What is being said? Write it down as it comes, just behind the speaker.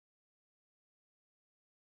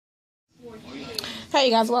Hey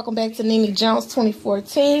you guys, welcome back to Nene Jones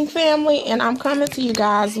 2014 family, and I'm coming to you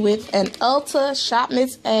guys with an Ulta Shop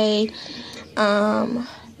Miss A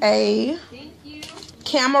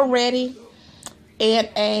Camera Ready and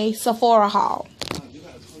a Sephora haul.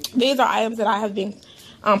 These are items that I have been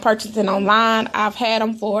purchasing online. I've had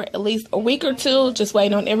them for at least a week or two, just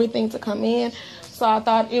waiting on everything to come in. So I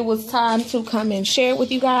thought it was time to come and share it with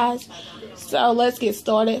you guys. So let's get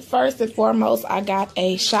started. First and foremost, I got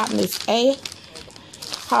a Shop Miss A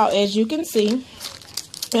haul, as you can see.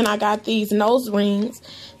 And I got these nose rings.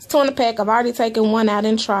 It's 2 in a pack. I've already taken one out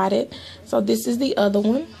and tried it. So this is the other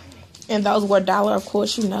one. And those were $1, of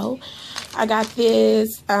course, you know. I got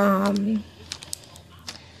this La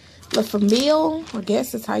Famille, I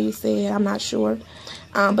guess that's how you say it. I'm not sure.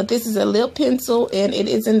 But this is a lip pencil, and it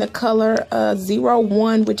is in the color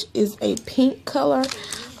 01, which is a pink color.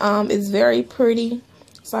 It's very pretty.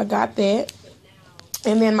 So I got that.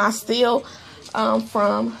 And then my Still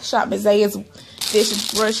from Shop Miss A is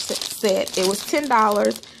this brush set. It was $10.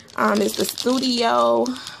 It's the Studio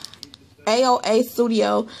AOA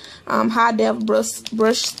Studio high def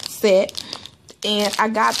brush set, and I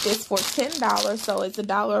got this for $10. So it's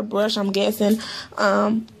 $1 a brush, I'm guessing.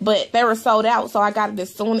 But they were sold out, so I got it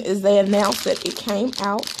as soon as they announced that it came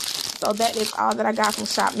out. So that is all that I got from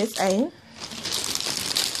Shop Miss A.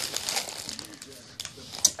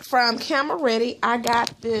 From Camera Ready, I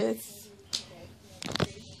got this.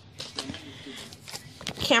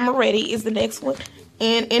 Camera Ready is the next one.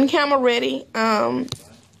 And in Camera Ready, I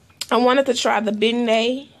wanted to try the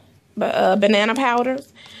Benet banana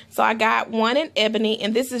powders. So I got one in ebony,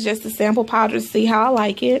 and this is just a sample powder to see how I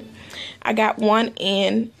like it. I got one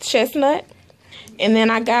in chestnut, and then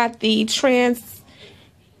I got the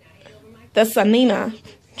Sanina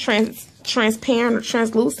transparent or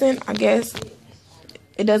translucent, I guess.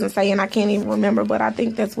 It doesn't say, and I can't even remember, but I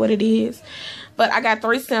think that's what it is. But I got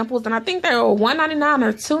 3 samples, and I think they were $1.99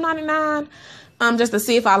 or $2.99, just to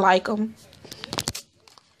see if I like them.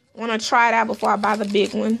 Want to try it out before I buy the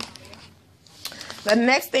big one. The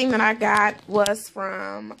next thing that I got was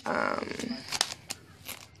from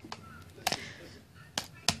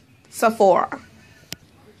Sephora.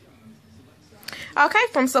 Okay,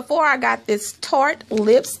 from Sephora I got this Tarte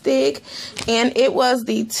lipstick, and it was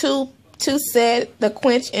the two set, the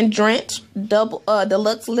Quench and Drench double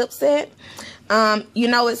deluxe lip set. You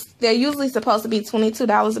know, they're usually supposed to be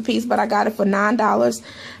 $22 a piece, but I got it for $9.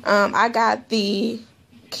 I got the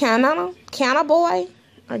Canna Boy,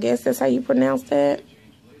 I guess that's how you pronounce that.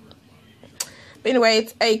 But anyway,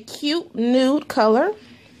 it's a cute nude color.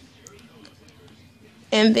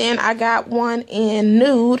 And then I got one in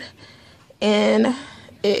nude, and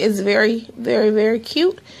it is very, very, very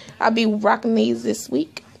cute. I'll be rocking these this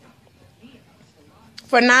week.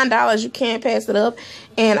 For $9, you can't pass it up.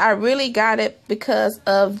 And I really got it because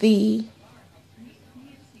of the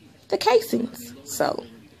casings. So,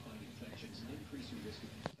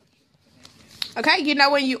 okay, you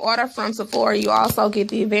know, when you order from Sephora, you also get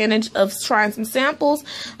the advantage of trying some samples.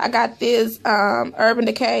 I got this Urban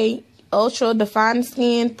Decay Ultra Defined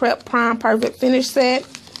Skin Prep Prime Perfect Finish set.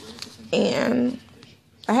 And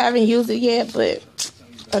I haven't used it yet, but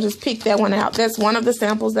I just picked that one out. That's one of the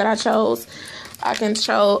samples that I chose. I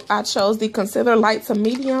chose the Concealer Light to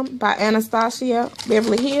Medium by Anastasia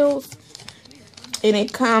Beverly Hills. And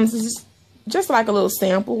it comes just like a little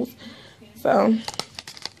sample. So,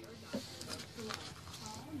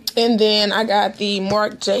 and then I got the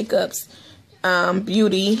Marc Jacobs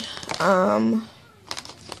Beauty. I'm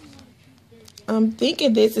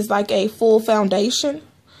thinking this is like a full foundation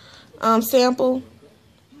sample.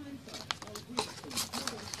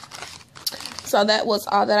 So that was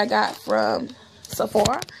all that I got from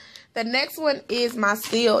Sephora. The next one is my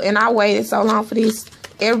Still, and I waited so long for this.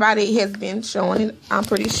 Everybody has been showing it, I'm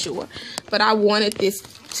pretty sure. But I wanted this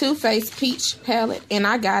Too Faced Peach palette, and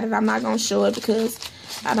I got it. I'm not going to show it because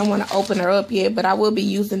I don't want to open her up yet, but I will be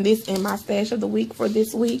using this in my stash of the week for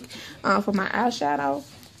this week for my eyeshadow.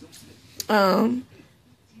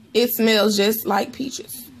 It smells just like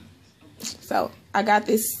peaches. So I got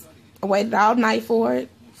this. I waited all night for it.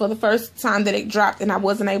 For the first time that it dropped, and I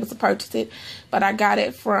wasn't able to purchase it, but I got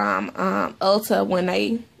it from Ulta when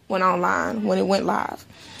they went online, when it went live.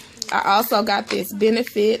 I also got this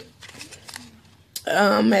Benefit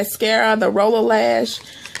mascara, the Roller Lash.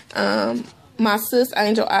 My sis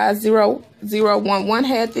Angel Eyes 0011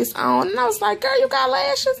 had this on, and I was like, "Girl, you got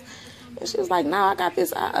lashes?" And she was like, "No, I got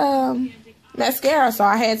this mascara," so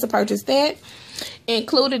I had to purchase that.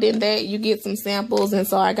 Included in that, you get some samples, and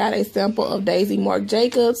so I got a sample of Daisy Marc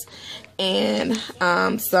Jacobs and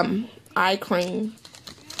some eye cream.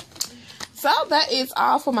 So that is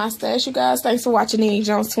all for my stash, you guys. Thanks for watching NeNe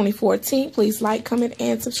Jones 2014. Please like, comment,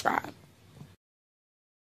 and subscribe.